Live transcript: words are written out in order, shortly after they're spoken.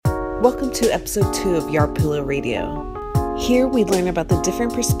Welcome to episode 2 of Yard Pillow Radio. Here we learn about the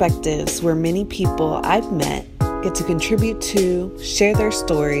different perspectives where many people I've met get to contribute to, share their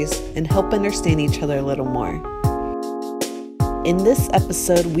stories, and help understand each other a little more. In this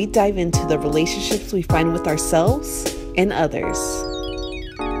episode, we dive into the relationships we find with ourselves and others.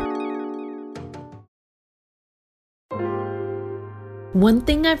 One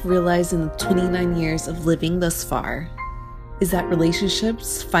thing I've realized in the 29 years of living thus far is that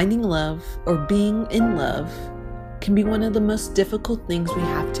relationships, finding love, or being in love can be one of the most difficult things we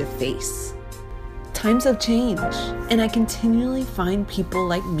have to face. Times have changed, and I continually find people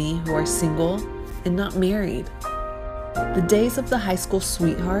like me who are single and not married. The days of the high school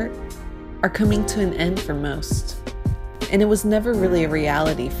sweetheart are coming to an end for most, and it was never really a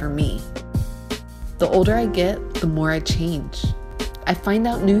reality for me. The older I get, the more I change. I find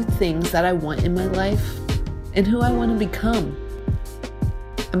out new things that I want in my life and who I want to become.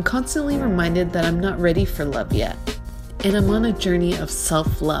 I'm constantly reminded that I'm not ready for love yet, and I'm on a journey of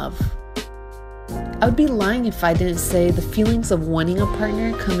self-love. I would be lying if I didn't say the feelings of wanting a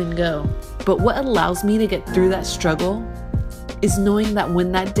partner come and go, but what allows me to get through that struggle is knowing that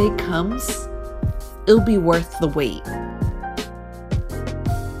when that day comes, it'll be worth the wait.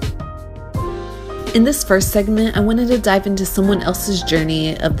 In this first segment, I wanted to dive into someone else's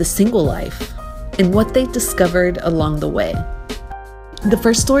journey of the single life and what they discovered along the way. The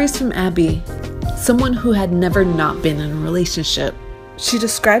first story is from Abby, someone who had never not been in a relationship. She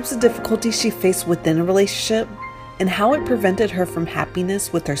describes the difficulties she faced within a relationship and how it prevented her from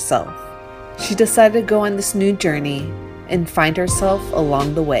happiness with herself. She decided to go on this new journey and find herself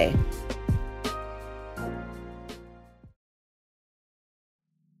along the way.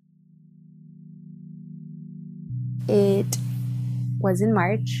 It was in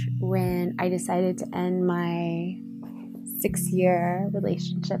March when I decided to end my 6-year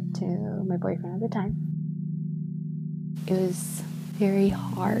relationship to my boyfriend at the time. It was very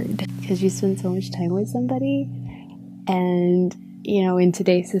hard because you spend so much time with somebody, and in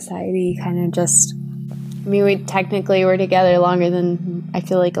today's society, we technically were together longer than I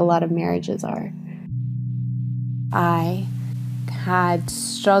feel like a lot of marriages are. I had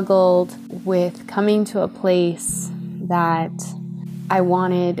struggled with coming to a place that I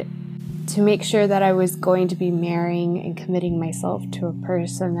wanted to make sure that I was going to be marrying and committing myself to a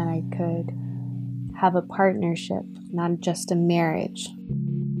person that I could have a partnership, not just a marriage.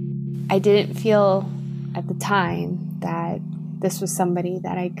 I didn't feel at the time that this was somebody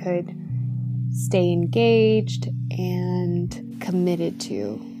that I could stay engaged and committed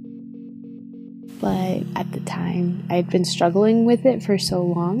to. But at the time, I'd been struggling with it for so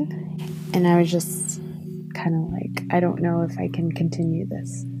long, and I was just kind of like, I don't know if I can continue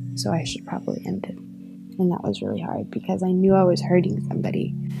this, so I should probably end it. And that was really hard because I knew I was hurting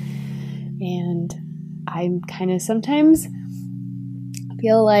somebody. And I kind of sometimes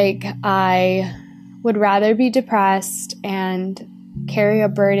feel like I would rather be depressed and carry a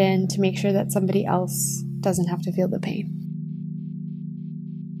burden to make sure that somebody else doesn't have to feel the pain.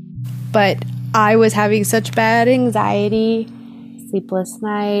 But I was having such bad anxiety, sleepless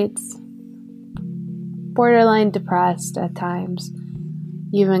nights, borderline depressed at times,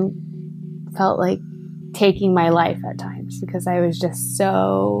 even felt like taking my life at times because I was just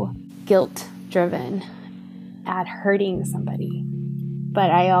so guilt-driven at hurting somebody.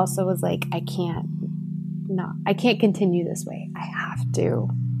 But I also was like, I can't continue this way. I have to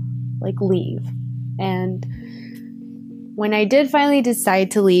leave. And when I did finally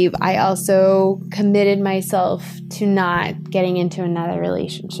decide to leave, I also committed myself to not getting into another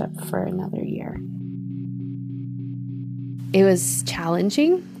relationship for another year. It was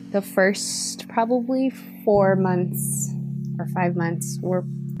challenging. The first probably 4 months or 5 months were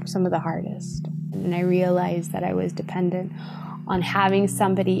some of the hardest. And I realized that I was dependent on having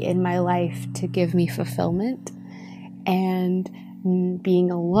somebody in my life to give me fulfillment, and being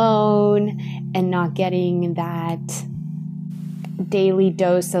alone and not getting that daily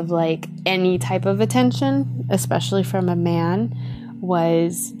dose of any type of attention, especially from a man,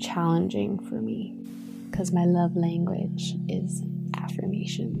 was challenging for me because my love language is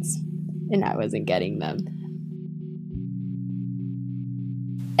affirmations and I wasn't getting them.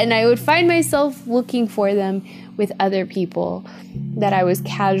 And I would find myself looking for them with other people that I was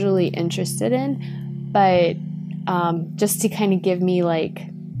casually interested in, but just to kind of give me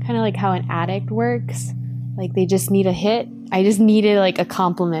kind of like how an addict works. They just need a hit. I just needed a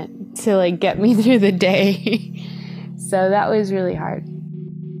compliment to get me through the day. So that was really hard.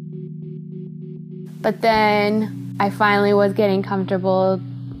 But then I finally was getting comfortable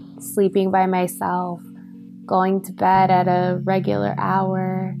sleeping by myself, going to bed at a regular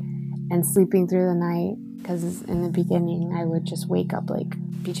hour, and sleeping through the night, because in the beginning I would just wake up like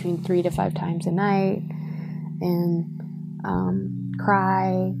between 3 to 5 times a night and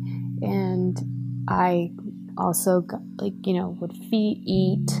cry. And I also got, like, would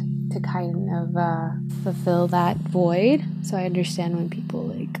eat to kind of fulfill that void. So I understand when people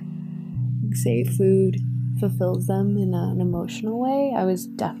like say food fulfills them in an emotional way. I was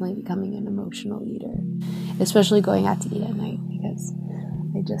definitely becoming an emotional eater, especially going out to eat at night, because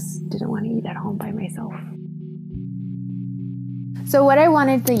I just didn't want to eat at home by myself. So what I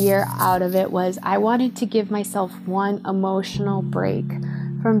wanted the year out of it was I wanted to give myself one emotional break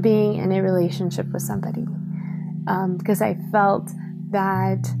from being in a relationship with somebody. Because I felt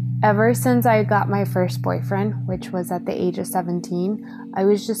that ever since I got my first boyfriend, which was at the age of 17, I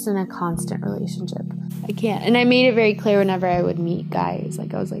was just in a constant relationship. I can't. And I made it very clear whenever I would meet guys.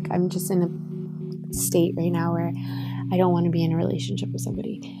 Like, I was like, I'm just in a state right now where I don't want to be in a relationship with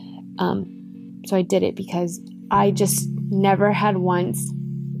somebody. So I did it because I just never had once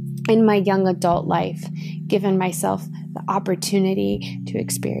in my young adult life given myself the opportunity to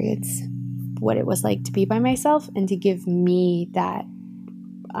experience what it was like to be by myself, and to give me that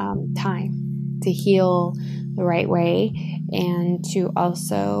time to heal the right way, and to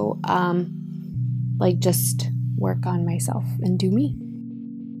also just work on myself and do me.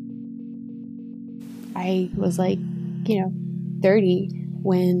 I was 30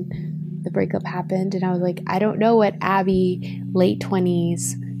 when the breakup happened, and I was like, I don't know what Abby, late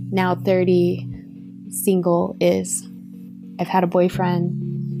 20s, now 30, single is. I've had a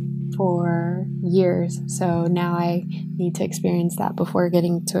boyfriend for years, so now I need to experience that before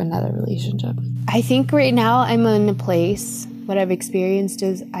getting to another relationship. I think right now I'm in a place, what I've experienced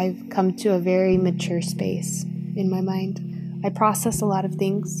is I've come to a very mature space in my mind. I process a lot of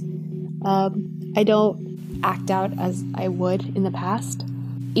things. I don't act out as I would in the past.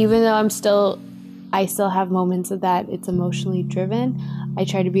 Even though I still have moments of that it's emotionally driven, I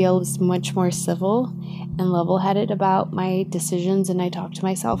try to be much more civil and level-headed about my decisions, and I talk to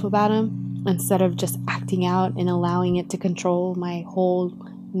myself about them instead of just acting out and allowing it to control my whole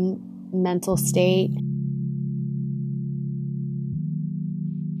mental state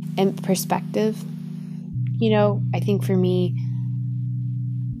and perspective. I think for me,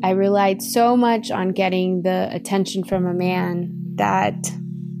 I relied so much on getting the attention from a man that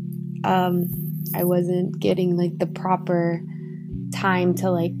I wasn't getting the proper time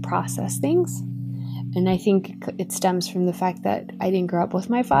to process things. And I think it stems from the fact that I didn't grow up with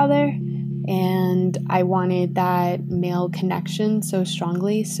my father, and I wanted that male connection so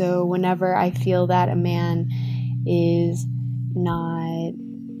strongly. So whenever I feel that a man is not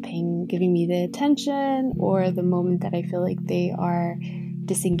giving me the attention, or the moment that I feel like they are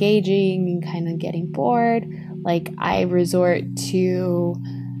disengaging and kind of getting bored, I resort to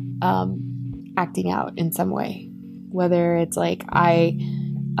acting out in some way. Whether it's I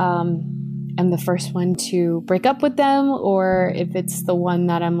am the first one to break up with them, or if it's the one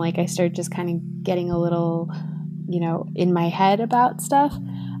that I'm I start just kind of getting a little, in my head about stuff.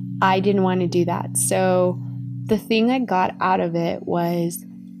 I didn't want to do that. So the thing I got out of it was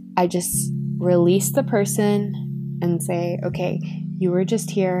I just release the person and say, okay, you were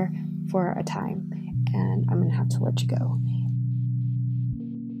just here for a time, and I'm going to have to let you go.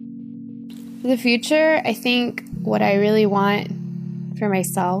 For the future, I think what I really want for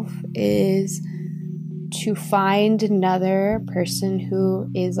myself is to find another person who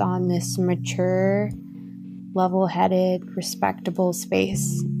is on this mature, level-headed, respectable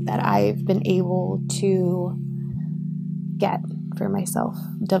space that I've been able to get for myself,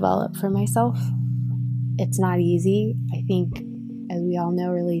 develop for myself. It's not easy. I think, as we all know,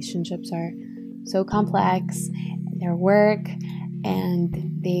 relationships are so complex, they're work,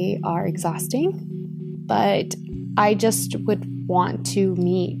 and they are exhausting. But I just would want to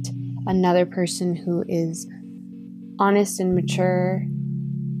meet another person who is honest and mature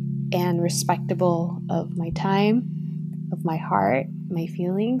and respectable of my time, of my heart, my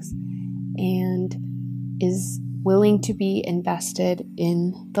feelings, and is willing to be invested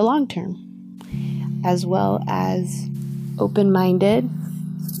in the long term, as well as open-minded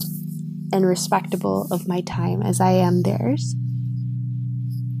and respectable of my time as I am theirs.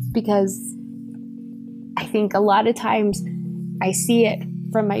 Because I think a lot of times I see it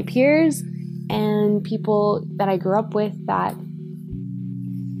from my peers and people that I grew up with that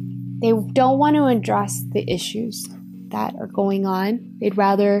they don't want to address the issues that are going on. They'd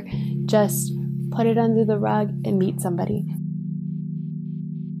rather just put it under the rug and meet somebody.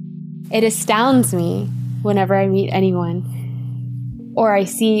 It astounds me whenever I meet anyone or I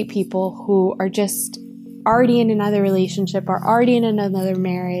see people who are just already in another relationship or already in another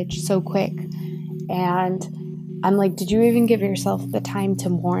marriage so quick. And I'm like, did you even give yourself the time to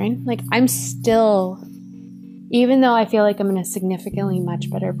mourn? Like, I'm still, even though I feel like I'm in a significantly much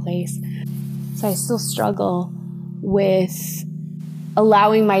better place, so I still struggle with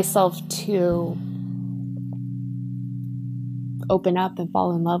allowing myself to open up and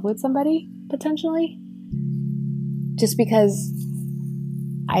fall in love with somebody, potentially. Just because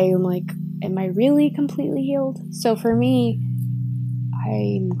I'm like, am I really completely healed? So for me,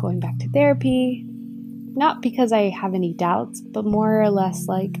 I'm going back to therapy, not because I have any doubts, but more or less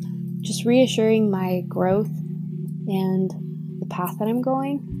like just reassuring my growth and the path that I'm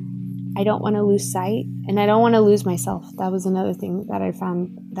going. I don't want to lose sight, and I don't want to lose myself. That was another thing that I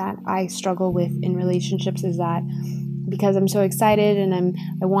found that I struggle with in relationships, is that because I'm so excited and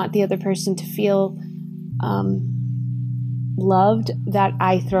I want the other person to feel loved, that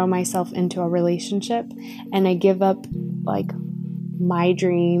I throw myself into a relationship and I give up like my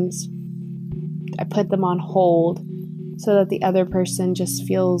dreams. I put them on hold so that the other person just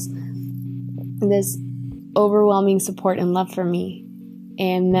feels this overwhelming support and love for me.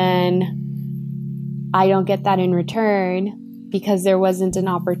 And then I don't get that in return because there wasn't an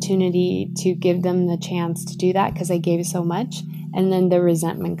opportunity to give them the chance to do that because I gave so much. And then the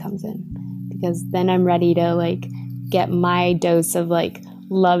resentment comes in because then I'm ready to like get my dose of like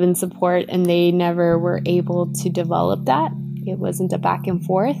love and support, and they never were able to develop that. It wasn't a back and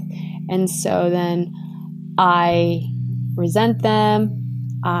forth. And so then I resent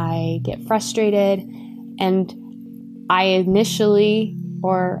them, I get frustrated, and I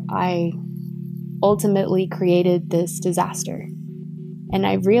ultimately created this disaster. And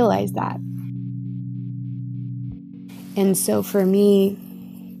I realized that. And so for me,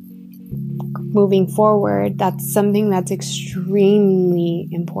 moving forward, that's something that's extremely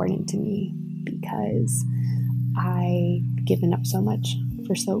important to me because I've given up so much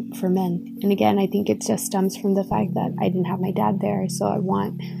for men. And again, I think it just stems from the fact that I didn't have my dad there. So I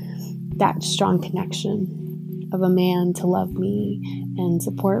want that strong connection of a man to love me and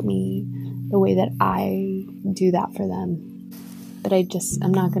support me the way that I do that for them. But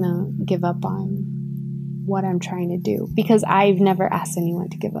I'm not going to give up on what I'm trying to do because I've never asked anyone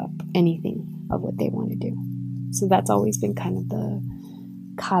to give up anything of what they want to do. So that's always been kind of the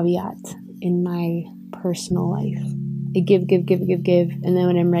caveat in my personal life. I give, and then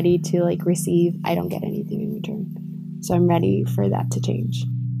when I'm ready to like receive, I don't get anything in return. So I'm ready for that to change.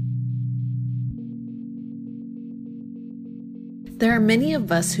 There are many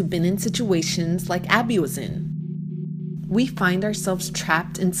of us who've been in situations like Abby was in. We find ourselves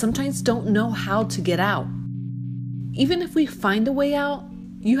trapped and sometimes don't know how to get out. Even if we find a way out,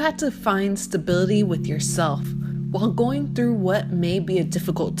 you have to find stability with yourself while going through what may be a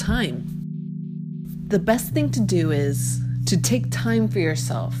difficult time. The best thing to do is to take time for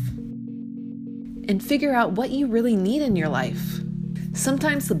yourself and figure out what you really need in your life.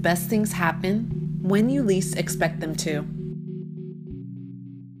 Sometimes the best things happen when you least expect them to.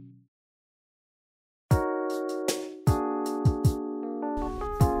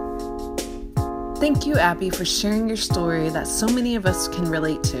 Thank you, Abby, for sharing your story that so many of us can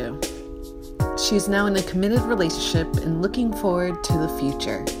relate to. She is now in a committed relationship and looking forward to the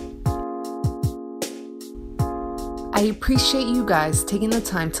future. I appreciate you guys taking the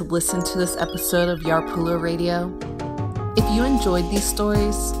time to listen to this episode of Yarpula Radio. If you enjoyed these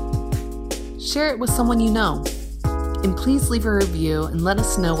stories, share it with someone you know. And please leave a review and let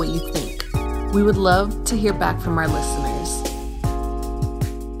us know what you think. We would love to hear back from our listeners.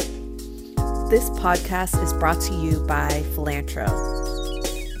 This podcast is brought to you by Philantro,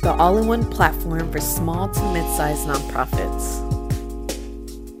 the all-in-one platform for small to mid-sized nonprofits.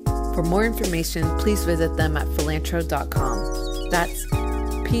 For more information, please visit them at philantro.com. That's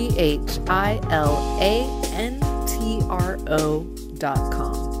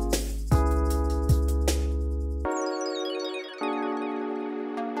PHILANTRO.com.